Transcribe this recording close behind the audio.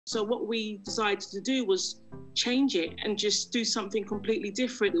So what we decided to do was change it and just do something completely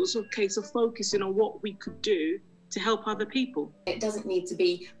different. It was a case of focusing on what we could do to help other people. It doesn't need to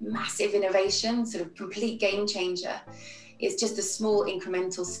be massive innovation, sort of complete game changer. It's just the small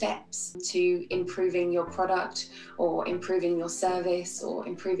incremental steps to improving your product or improving your service or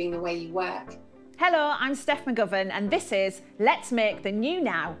improving the way you work. Hello, I'm Steph McGovern and this is Let's Make the New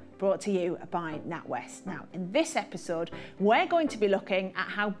Now, brought to you by NatWest. Now, in this episode, we're going to be looking at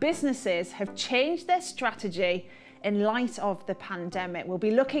how businesses have changed their strategy in light of the pandemic. We'll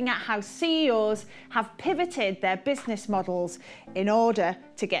be looking at how CEOs have pivoted their business models in order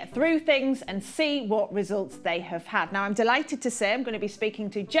to get through things and see what results they have had. Now, I'm delighted to say I'm going to be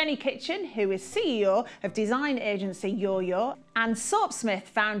speaking to Jenny Kitchen, who is CEO of design agency Yo-Yo, and Soapsmith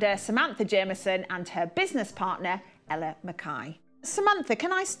founder Samantha Jameson and her business partner, Ella Mackay. Samantha,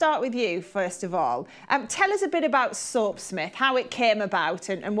 can I start with you first of all? Tell us a bit about Soapsmith, how it came about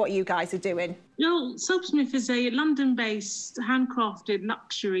and what you guys are doing. Soapsmith is a London-based, handcrafted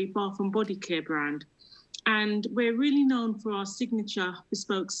luxury bath and body care brand. And we're really known for our signature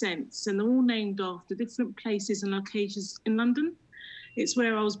bespoke scents, and they're all named after different places and locations in London. It's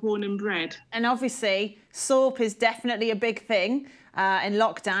where I was born and bred. And obviously, soap is definitely a big thing in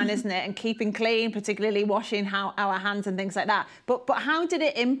lockdown, isn't it? And keeping clean, particularly washing our hands and things like that. But how did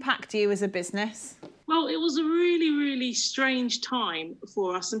it impact you as a business? Well, it was a really, really strange time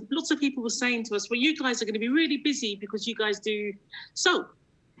for us. And lots of people were saying to us, well, you guys are going to be really busy because you guys do soap.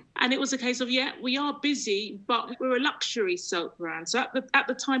 And it was a case of, yeah, we are busy, but we're a luxury soap brand. So at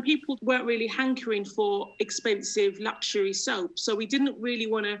the time, people weren't really hankering for expensive luxury soap. So we didn't really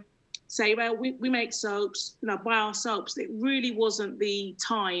want to say, well, we make soaps, buy our soaps. It really wasn't the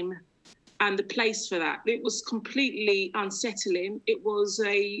time and the place for that. It was completely unsettling. It was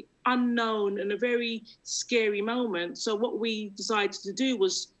a unknown and a very scary moment. So what we decided to do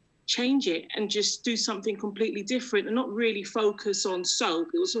was change it and just do something completely different and not really focus on soap.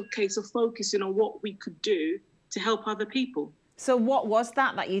 It was a case of focusing on what we could do to help other people. So what was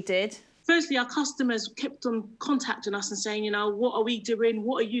that you did? Firstly, our customers kept on contacting us and saying, what are we doing?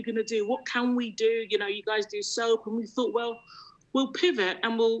 What are you going to do? What can we do? You guys do soap. And we thought, well, we'll pivot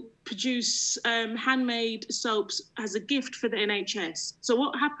and we'll produce handmade soaps as a gift for the NHS. So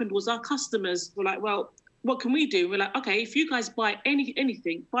what happened was our customers were like, well, what can we do? We're like, okay, if you guys buy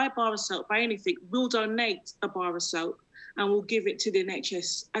anything, buy a bar of soap, buy anything, we'll donate a bar of soap and we'll give it to the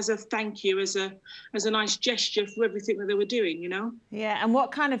NHS as a thank you, as a nice gesture for everything that they were doing, Yeah, and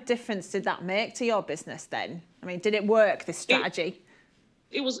what kind of difference did that make to your business then? I mean, did it work, this strategy?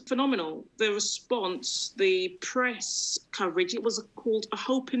 It was phenomenal. The response, the press coverage, it was called a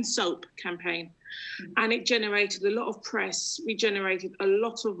Hope in Soap campaign. And it generated a lot of press. We generated a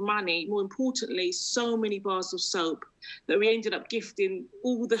lot of money. More importantly, so many bars of soap that we ended up gifting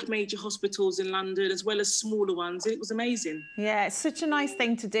all the major hospitals in London as well as smaller ones. It was amazing. Yeah, it's such a nice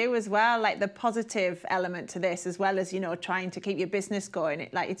thing to do as well, like the positive element to this, as well as, trying to keep your business going.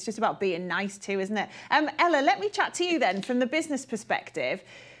 It's just about being nice too, isn't it? Ella, let me chat to you then from the business perspective.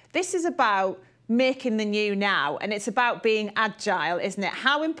 This is about making the new now, and it's about being agile, isn't it?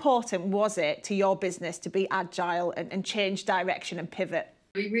 How important was it to your business to be agile and change direction and pivot?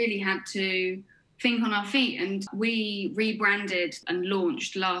 We really had to think on our feet, and we rebranded and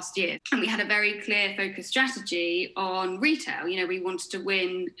launched last year. And we had a very clear focused strategy on retail. We wanted to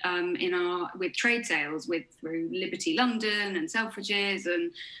win with trade sales through Liberty London and Selfridges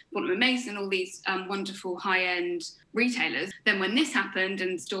and Fortnum & Mason, all these wonderful high-end retailers. Then when this happened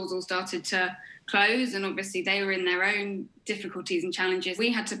and stores all started to close, and obviously they were in their own difficulties and challenges,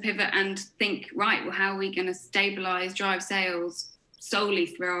 we had to pivot and think, right, well, how are we going to stabilise, drive sales solely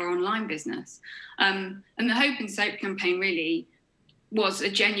through our online business? And the Hope in Soap campaign really was a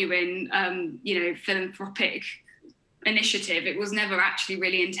genuine, philanthropic initiative. It was never actually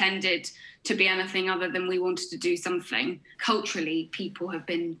really intended to be anything other than we wanted to do something. Culturally, people have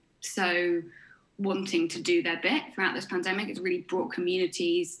been so wanting to do their bit throughout this pandemic. It's really brought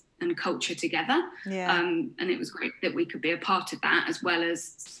communities and culture together. Yeah. And it was great that we could be a part of that, as well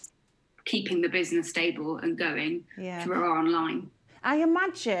as keeping the business stable and going through our online. I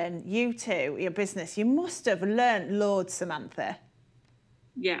imagine you two, your business, you must have learnt loads, Samantha.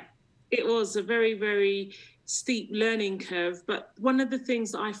 Yeah, it was a very, very steep learning curve. But one of the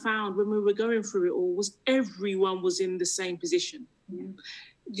things that I found when we were going through it all was everyone was in the same position.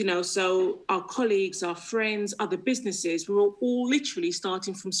 Yeah. So our colleagues, our friends, other businesses, we were all literally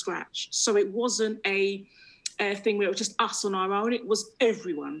starting from scratch. So it wasn't a thing where it was just us on our own. It was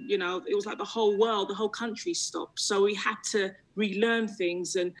everyone, you know, it was like the whole world, the whole country stopped. So we had to relearn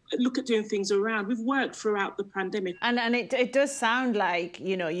things and look at doing things around. We've worked throughout the pandemic. And it does sound like,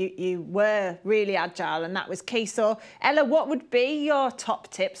 you know, you were really agile and that was key. So Ella, what would be your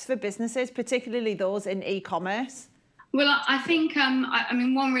top tips for businesses, particularly those in e-commerce? Well, I think, I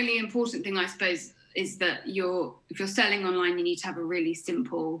mean, one really important thing, I suppose, is that if you're selling online, you need to have a really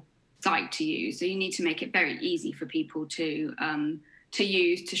simple site to use. So you need to make it very easy for people to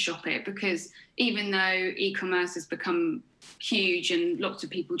use, to shop it, because even though e-commerce has become huge and lots of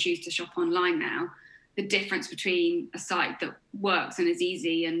people choose to shop online now, the difference between a site that works and is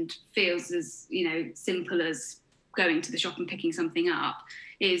easy and feels as, you know, simple as going to the shop and picking something up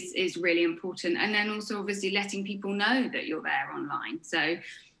is really important. And then also obviously letting people know that you're there online. So,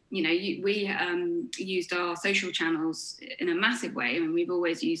 you know, we used our social channels in a massive way. I mean, we've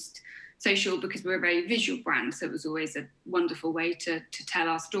always used social because we're a very visual brand. So it was always a wonderful way to tell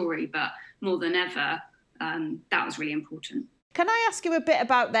our story. But more than ever, that was really important. Can I ask you a bit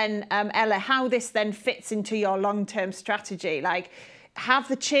about then, Ella, how this then fits into your long-term strategy? Like, have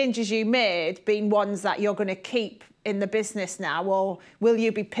the changes you made been ones that you're going to keep in the business now, or will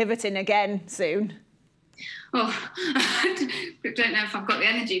you be pivoting again soon? Well, I don't know if I've got the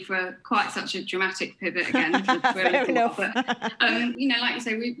energy for quite such a dramatic pivot again. Fair enough. But, you know, like you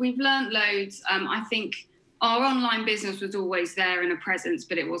say, we've learned loads. I think our online business was always there in a presence,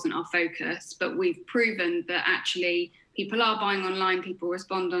 but it wasn't our focus. But we've proven that actually people are buying online, people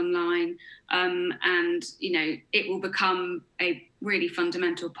respond online, and, you know, it will become a really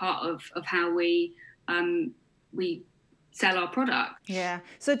fundamental part of how we sell our product. Yeah.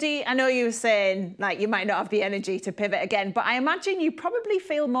 So Dee, I know you were saying like you might not have the energy to pivot again, but I imagine you probably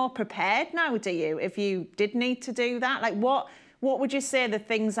feel more prepared now, do you, if you did need to do that? Like what would you say the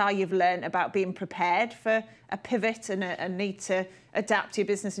things are you've learned about being prepared for a pivot and a need to adapt to your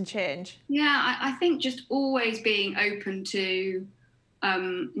business and change? Yeah, I think just always being open to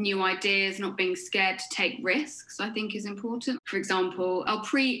new ideas, not being scared to take risks, I think is important. For example, our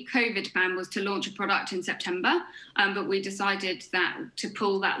pre-COVID plan was to launch a product in September, but we decided that to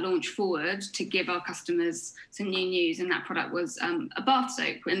pull that launch forward to give our customers some new news, and that product was a bath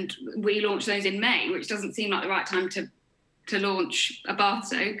soap. And we launched those in May, which doesn't seem like the right time to launch a bath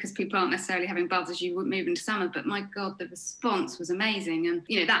soap because people aren't necessarily having baths as you would move into summer, but my God, the response was amazing. And,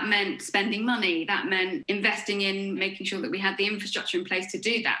 you know, that meant spending money, that meant investing in making sure that we had the infrastructure in place to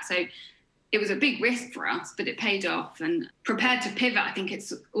do that. So it was a big risk for us, but it paid off. And prepared to pivot, I think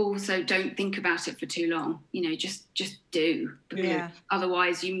it's also don't think about it for too long, you know, just do, because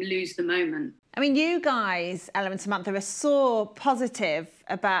otherwise you lose the moment. I mean, you guys, Ella and Samantha, are so positive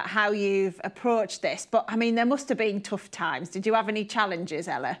about how you've approached this, but I mean, there must have been tough times. Did you have any challenges,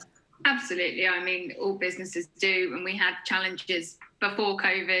 Ella? Absolutely. I mean, all businesses do, and we had challenges before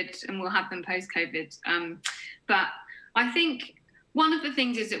COVID and we'll have them post-COVID. But I think one of the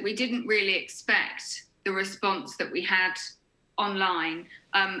things is that we didn't really expect the response that we had online.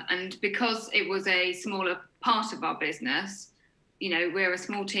 And because it was a smaller part of our business, you know, we're a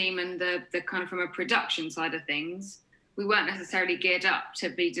small team, and the kind of from a production side of things, we weren't necessarily geared up to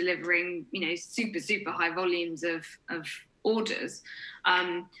be delivering, you know, super high volumes of orders.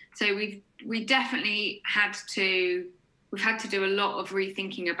 So we definitely had to do a lot of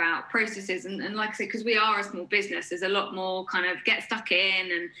rethinking about processes, and like I said, because we are a small business, there's a lot more kind of get stuck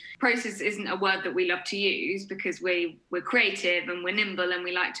in, and process isn't a word that we love to use because we're creative and we're nimble and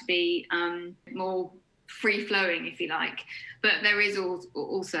we like to be more free-flowing, if you like. But there is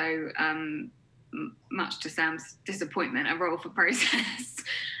also, much to Sam's disappointment, a role for process.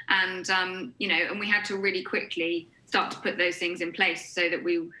 And, you know, and we had to really quickly start to put those things in place so that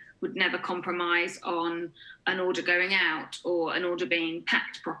we would never compromise on an order going out or an order being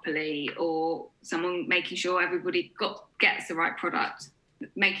packed properly, or someone making sure everybody gets the right product,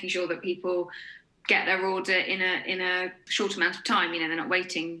 making sure that people get their order in a short amount of time. You know, they're not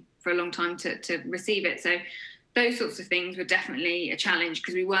waiting for a long time to receive it. So those sorts of things were definitely a challenge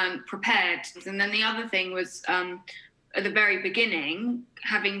because we weren't prepared. And then the other thing was at the very beginning,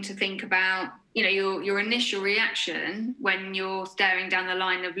 having to think about, you know, your initial reaction when you're staring down the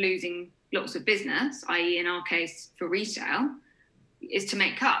line of losing lots of business, i.e. in our case for retail, is to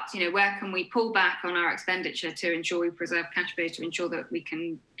make cuts. You know, where can we pull back on our expenditure to ensure we preserve cash flow, to ensure that we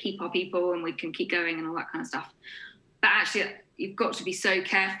can keep our people and we can keep going and all that kind of stuff. But actually, you've got to be so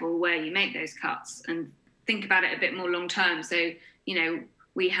careful where you make those cuts and think about it a bit more long term. So, you know,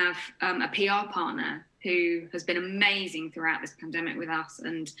 we have a PR partner who has been amazing throughout this pandemic with us,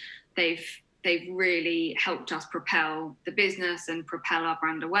 and they've they've really helped us propel the business and propel our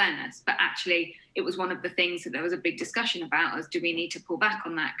brand awareness. But actually, it was one of the things that there was a big discussion about, as do we need to pull back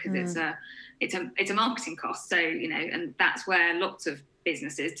on that, because it's a marketing cost. So, you know, and that's where lots of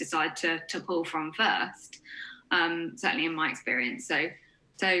businesses decide to pull from first, certainly in my experience. So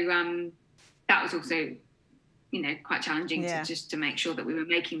that was also, you know, quite challenging to make sure that we were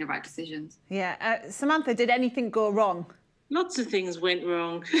making the right decisions. Yeah. Samantha, did anything go wrong? Lots of things went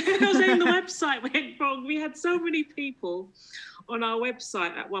wrong. I was saying the website went wrong. We had so many people on our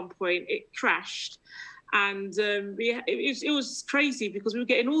website at one point. It crashed. And it was crazy because we were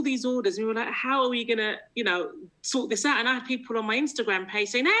getting all these orders and we were like, how are we going to, you know, sort this out? And I had people on my Instagram page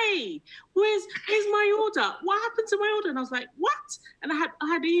saying, hey, where's my order? What happened to my order? And I was like, what? And I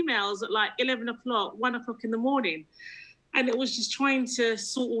had emails at like 11 o'clock, 1 o'clock in the morning. And it was just trying to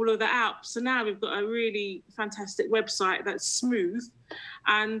sort all of that out. So now we've got a really fantastic website that's smooth.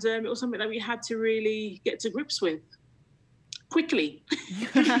 And it was something that we had to really get to grips with quickly.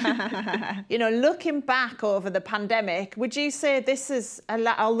 You know, looking back over the pandemic, would you say this is,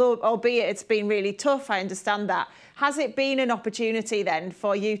 although albeit it's been really tough, I understand that, has it been an opportunity then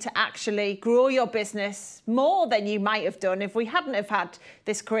for you to actually grow your business more than you might have done if we hadn't have had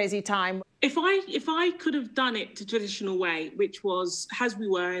this crazy time? If I could have done it the traditional way, which was as we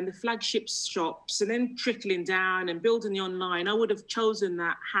were in the flagship shops and then trickling down and building the online, I would have chosen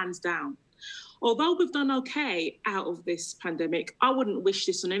that hands down. Although we've done okay out of this pandemic, I wouldn't wish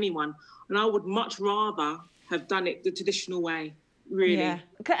this on anyone. And I would much rather have done it the traditional way, really. Yeah.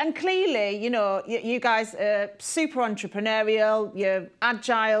 And clearly, you know, you guys are super entrepreneurial, you're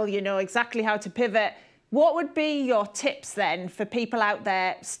agile, you know exactly how to pivot. What would be your tips then for people out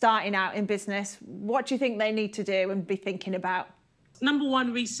there starting out in business? What do you think they need to do and be thinking about? Number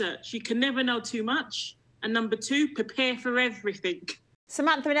one, research. You can never know too much. And number two, prepare for everything.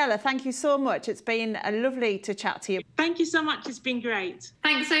 Samantha and Ella, thank you so much. It's been lovely to chat to you. Thank you so much. It's been great.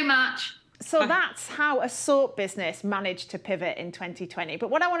 Thanks so much. So that's how a soap business managed to pivot in 2020.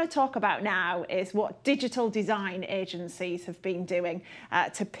 But what I want to talk about now is what digital design agencies have been doing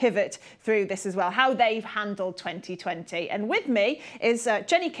to pivot through this as well, how they've handled 2020. And with me is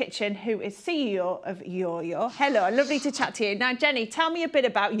Jenny Kitchen, who is CEO of Yo-Yo. Hello, lovely to chat to you. Now, Jenny, tell me a bit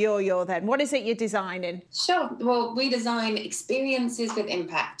about Yo-Yo then. What is it you're designing? Sure. Well, we design experiences with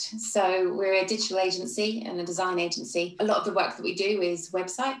impact. So we're a digital agency and a design agency. A lot of the work that we do is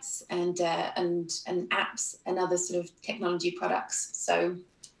websites and apps and other sort of technology products. So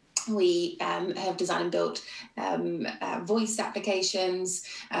we have designed and built voice applications,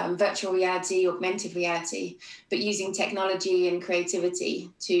 virtual reality, augmented reality, but using technology and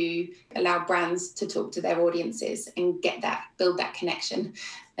creativity to allow brands to talk to their audiences and build that connection.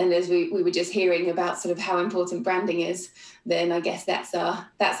 And as we were just hearing about sort of how important branding is, then I guess that's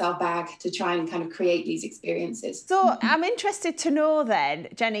our bag to try and kind of create these experiences. So I'm interested to know then,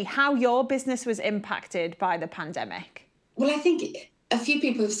 Jenny, how your business was impacted by the pandemic. Well, I think a few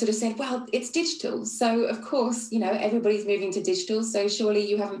people have sort of said, well, it's digital. So of course, you know, everybody's moving to digital. So surely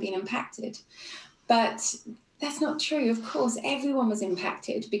you haven't been impacted. But that's not true. Of course, everyone was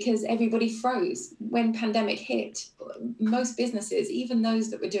impacted because everybody froze. When pandemic hit, most businesses, even those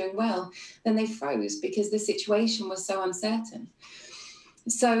that were doing well, then they froze because the situation was so uncertain.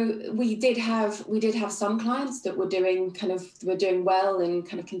 So we did have some clients that were doing well and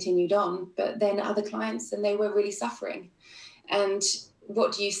kind of continued on, but then other clients, and they were really suffering. And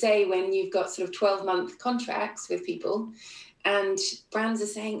what do you say when you've got sort of 12-month contracts with people and brands are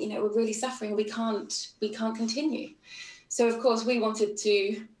saying, you know, we're really suffering, we can't continue. So of course we're going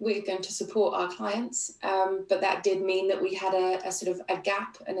to support our clients, but that did mean that we had a sort of a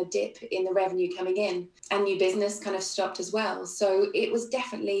gap and a dip in the revenue coming in, and new business kind of stopped as well. So it was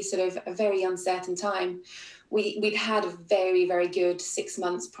definitely sort of a very uncertain time. We'd had a very, very good 6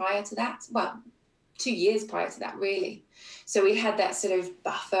 months prior to that. Well, 2 years prior to that, really. So we had that sort of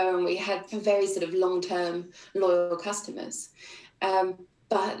buffer and we had very sort of long-term loyal customers.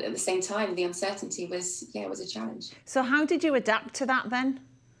 But at the same time, the uncertainty was a challenge. So how did you adapt to that then?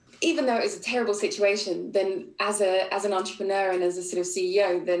 Even though it was a terrible situation, then as an entrepreneur and as a sort of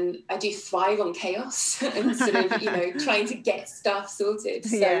CEO, then I do thrive on chaos and sort of, you know, trying to get stuff sorted.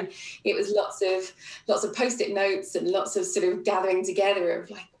 So it was lots of Post-it notes and lots of sort of gathering together of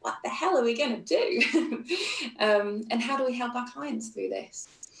like, what the hell are we going to do? And how do we help our clients through this?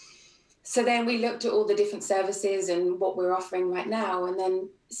 So then we looked at all the different services and what we're offering right now, and then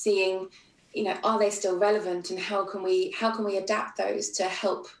seeing, you know, are they still relevant and how can we adapt those to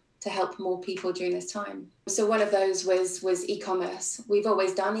help more people during this time. So one of those was e-commerce. We've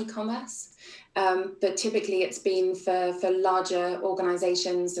always done e-commerce, But typically it's been for larger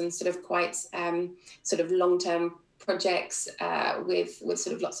organizations and sort of quite sort of long-term projects with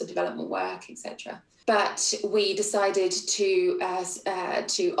sort of lots of development work, etc. But we decided to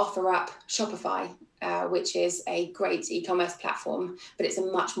offer up Shopify, which is a great e-commerce platform, but it's a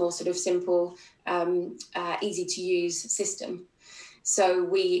much more sort of simple, easy to use system. So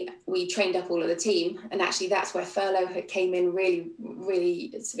we trained up all of the team, and actually that's where furlough came in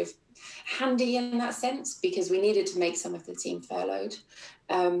really sort of handy in that sense, because we needed to make some of the team furloughed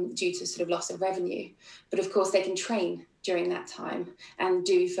due to sort of loss of revenue. But of course they can train during that time and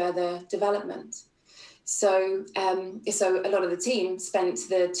do further development. So a lot of the team spent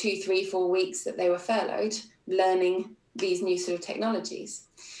the 2, 3, 4 weeks that they were furloughed learning these new sort of technologies.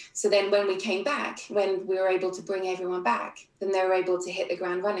 So then when we came back, when we were able to bring everyone back, then they were able to hit the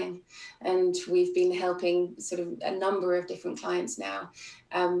ground running. And we've been helping sort of a number of different clients now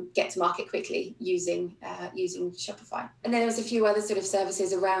get to market quickly using Shopify. And then there was a few other sort of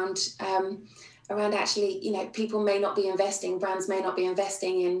services around actually, you know, people may not be investing, brands may not be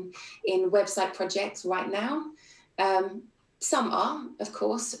investing in website projects right now. Some are, of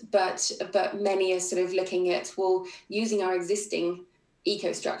course, but many are sort of looking at, well, using our existing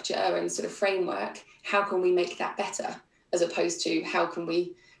eco-structure and sort of framework, how can we make that better, as opposed to how can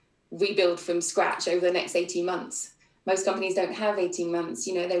we rebuild from scratch over the next 18 months. Most companies don't have 18 months,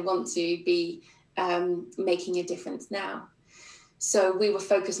 you know, they want to be making a difference now. So we were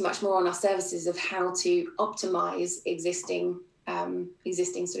focused much more on our services of how to optimize existing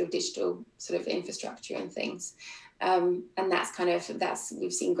sort of digital sort of infrastructure and things. And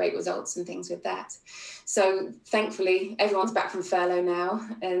we've seen great results and things with that. So thankfully, everyone's back from furlough now,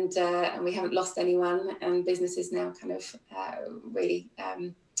 and we haven't lost anyone, and business is now kind of really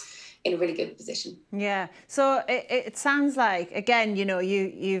in a really good position. Yeah. So it sounds like, again, you know,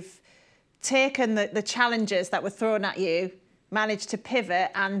 you've taken the challenges that were thrown at you, managed to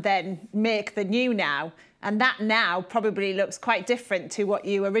pivot and then make the new now. And that now probably looks quite different to what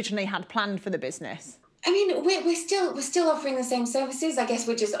you originally had planned for the business. I mean, we're still offering the same services. I guess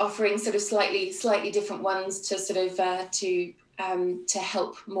we're just offering sort of slightly different ones to sort of to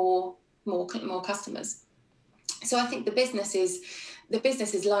help more customers. So I think the business is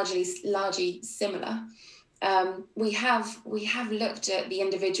largely similar. We have looked at the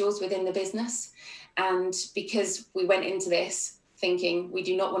individuals within the business, and because we went into this thinking we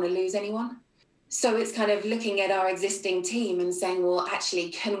do not want to lose anyone. So it's kind of looking at our existing team and saying, well, actually,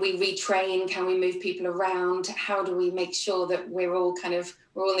 can we retrain? Can we move people around? How do we make sure that we're all in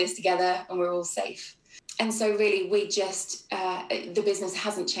this together and we're all safe? And so really, we just, the business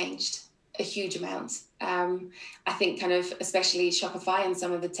hasn't changed a huge amount. I think kind of especially Shopify and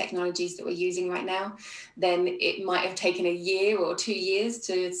some of the technologies that we're using right now, then it might have taken a year or 2 years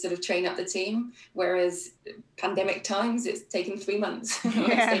to sort of train up the team, whereas pandemic times it's taken 3 months or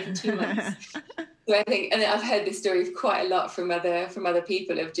it's taken 2 months. So I think, and I've heard this story quite a lot from other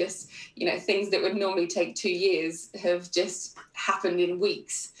people of just, you know, things that would normally take 2 years have just happened in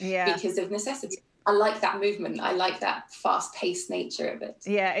weeks because of necessity. I like that movement. I like that fast-paced nature of it.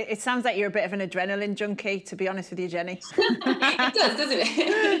 Yeah, it sounds like you're a bit of an adrenaline junkie, to be honest with you, Jenny. It does, doesn't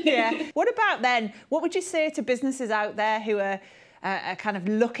it? Yeah. What about then, what would you say to businesses out there who are kind of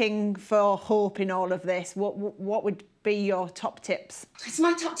looking for hope in all of this? What would be your top tips? So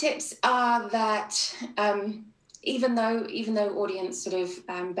my top tips are that even though audience sort of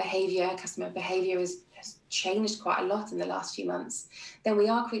customer behaviour has changed quite a lot in the last few months, then we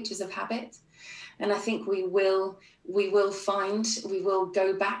are creatures of habit. And I think we will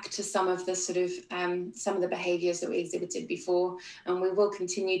go back to some of the behaviours that we exhibited before, and we will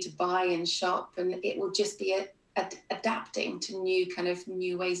continue to buy and shop, and it will just be adapting to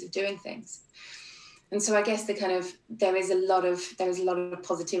new ways of doing things. And so I guess there is a lot of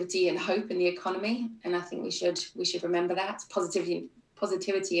positivity and hope in the economy, and I think we should remember that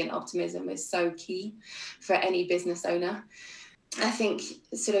positivity and optimism is so key for any business owner. I think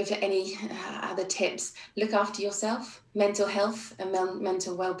sort of any other tips, look after yourself. Mental health and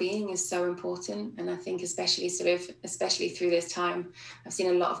mental well-being is so important. And I think especially through this time, I've seen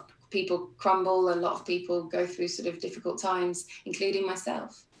a lot of people crumble, a lot of people go through sort of difficult times, including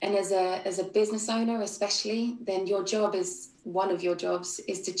myself. And as a business owner, especially, then one of your jobs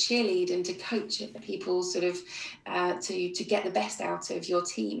is to cheerlead and to coach people sort of to get the best out of your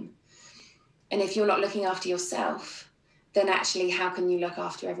team. And if you're not looking after yourself, then actually how can you look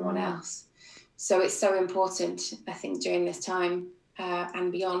after everyone else? So it's so important, I think, during this time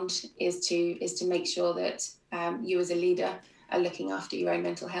and beyond is to make sure that you as a leader are looking after your own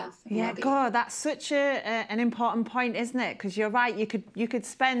mental health. Yeah, God, that's such an important point, isn't it? Because you're right, you could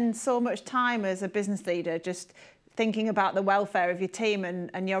spend so much time as a business leader just thinking about the welfare of your team,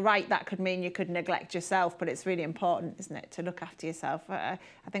 and you're right, that could mean you could neglect yourself, but it's really important, isn't it, to look after yourself. I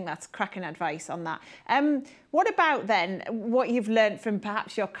think that's cracking advice on that. What about then what you've learned from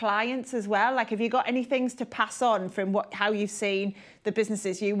perhaps your clients as well? Like, have you got any things to pass on from how you've seen the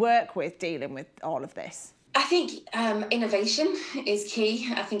businesses you work with dealing with all of this? I think innovation is key.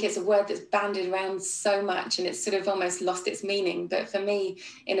 I think it's a word that's bandied around so much and it's sort of almost lost its meaning. But for me,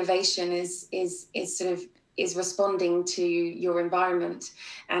 innovation is responding to your environment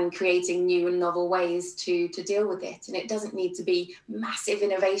and creating new and novel ways to deal with it. And it doesn't need to be massive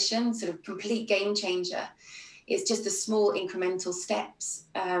innovation, sort of complete game changer. It's just the small incremental steps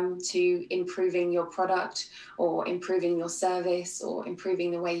to improving your product or improving your service or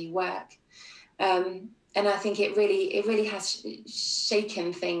improving the way you work. And I think it really has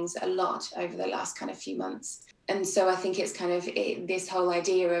shaken things a lot over the last kind of few months. And so I think it's kind of this whole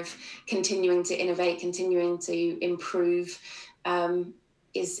idea of continuing to innovate, continuing to improve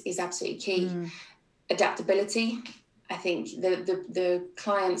is absolutely key. Adaptability. I think the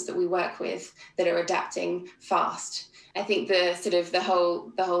clients that we work with that are adapting fast. I think the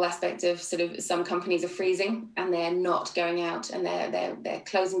whole aspect of sort of some companies are freezing and they're not going out and they're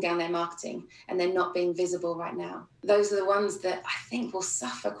closing down their marketing and they're not being visible right now. Those are the ones that I think will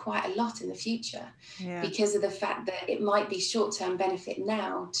suffer quite a lot in the future because of the fact that it might be short-term benefit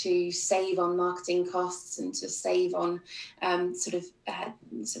now to save on marketing costs and to save on sort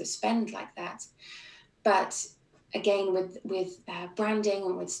of spend like that. But again, with branding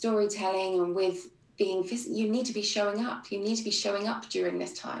and with storytelling and with you need to be showing up. You need to be showing up during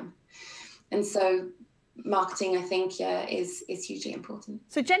this time. And so marketing, I think, is hugely important.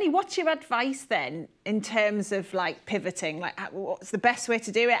 So Jenny, what's your advice then in terms of like pivoting? Like, what's the best way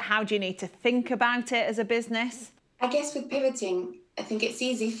to do it? How do you need to think about it as a business? I guess with pivoting, I think it's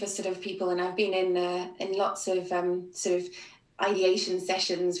easy for sort of people, and I've been in lots of sort of ideation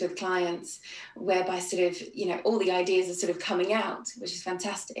sessions with clients whereby sort of, all the ideas are sort of coming out, which is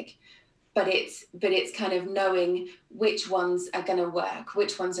fantastic. But it's kind of knowing which ones are going to work,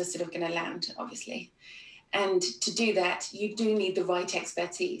 which ones are sort of going to land, obviously. And to do that, you do need the right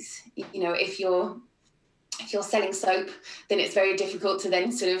expertise. If you're selling soap, then it's very difficult to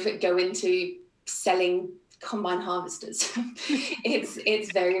then sort of go into selling combine harvesters.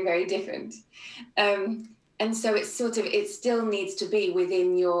 it's very, very different. And so it still needs to be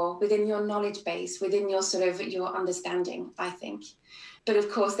within your knowledge base, within your sort of your understanding, I think. But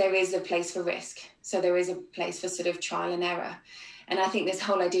of course, there is a place for risk. So there is a place for sort of trial and error. And I think this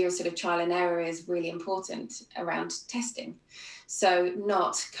whole idea of sort of trial and error is really important around testing. So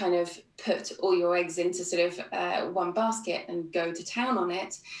not kind of put all your eggs into sort of one basket and go to town on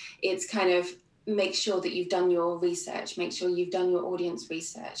it. It's kind of make sure that you've done your research, make sure you've done your audience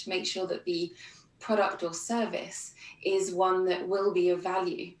research, make sure that the product or service is one that will be of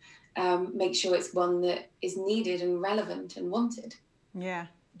value. Make sure it's one that is needed and relevant and wanted. Yeah.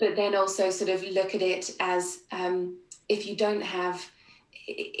 But then also sort of look at it as if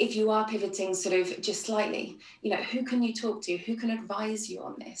you are pivoting sort of just slightly, who can you talk to? Who can advise you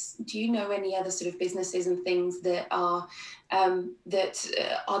on this? Do you know any other sort of businesses and things that are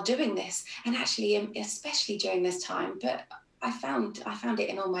doing this? And actually, especially during this time, but I found it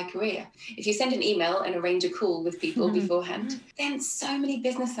in all my career. If you send an email and arrange a call with people beforehand, then so many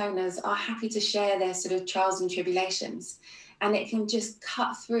business owners are happy to share their sort of trials and tribulations. And it can just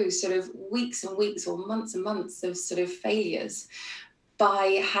cut through sort of weeks and weeks or months and months of sort of failures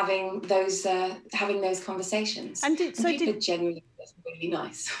by having those conversations. And people genuinely, that's really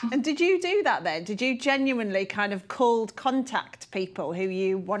nice. And did you do that then? Did you genuinely kind of cold contact people who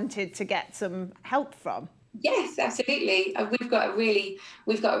you wanted to get some help from? Yes, absolutely. We've got a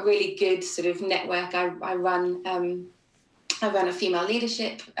really good sort of network. I run a female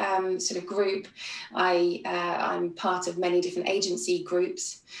leadership sort of group. I'm part of many different agency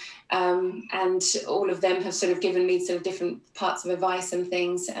groups, and all of them have sort of given me sort of different parts of advice and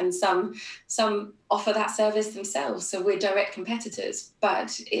things. And some offer that service themselves, so we're direct competitors.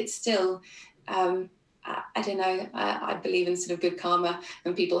 But it's still, I don't know. I believe in sort of good karma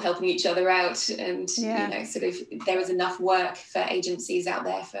and people helping each other out, and sort of there is enough work for agencies out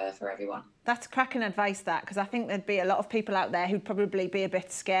there for everyone. That's cracking advice, that, because I think there'd be a lot of people out there who'd probably be a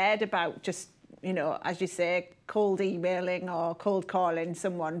bit scared about just, as you say, cold emailing or cold calling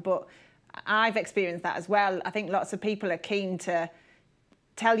someone. But I've experienced that as well. I think lots of people are keen to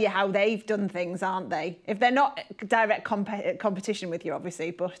tell you how they've done things, aren't they? If they're not direct competition with you, obviously,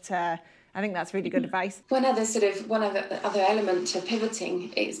 but I think that's really good advice. One other element to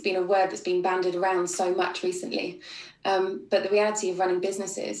pivoting, it's been a word that's been bandied around so much recently. But the reality of running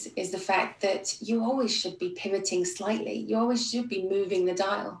businesses is the fact that you always should be pivoting slightly. You always should be moving the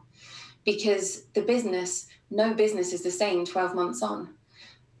dial, because no business is the same 12 months on.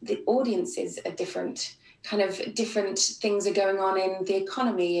 The audiences are different. Kind of different things are going on in the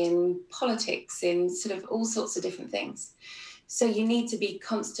economy, in politics, in sort of all sorts of different things. So you need to be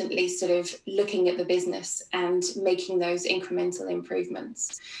constantly sort of looking at the business and making those incremental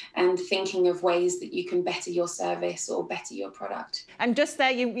improvements and thinking of ways that you can better your service or better your product. And just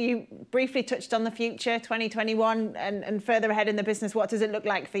there, you briefly touched on the future, 2021 and further ahead in the business. What does it look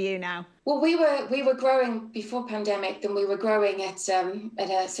like for you now? Well, we were growing before pandemic, and we were growing at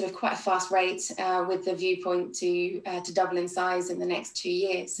a sort of quite a fast rate with the viewpoint to double in size in the next 2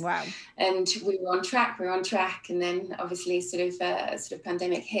 years. Wow! And we were on track, and then obviously sort of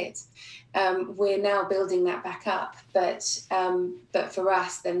pandemic hit. We're now building that back up, but for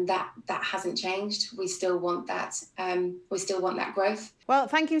us, then that hasn't changed. We still want that. We still want that growth. Well,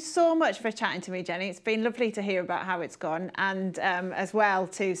 thank you so much for chatting to me, Jenny. It's been lovely to hear about how it's gone, and as well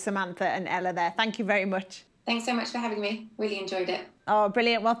to Samantha and Ella there. Thank you very much. Thanks so much for having me. Really enjoyed it. Oh,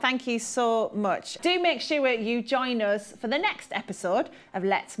 brilliant. Well, thank you so much. Do make sure you join us for the next episode of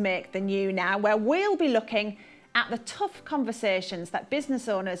Let's Make the New Now, where we'll be looking at the tough conversations that business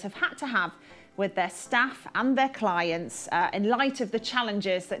owners have had to have with their staff and their clients in light of the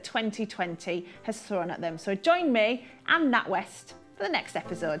challenges that 2020 has thrown at them. So join me and NatWest for the next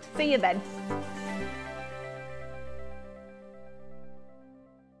episode. See you then.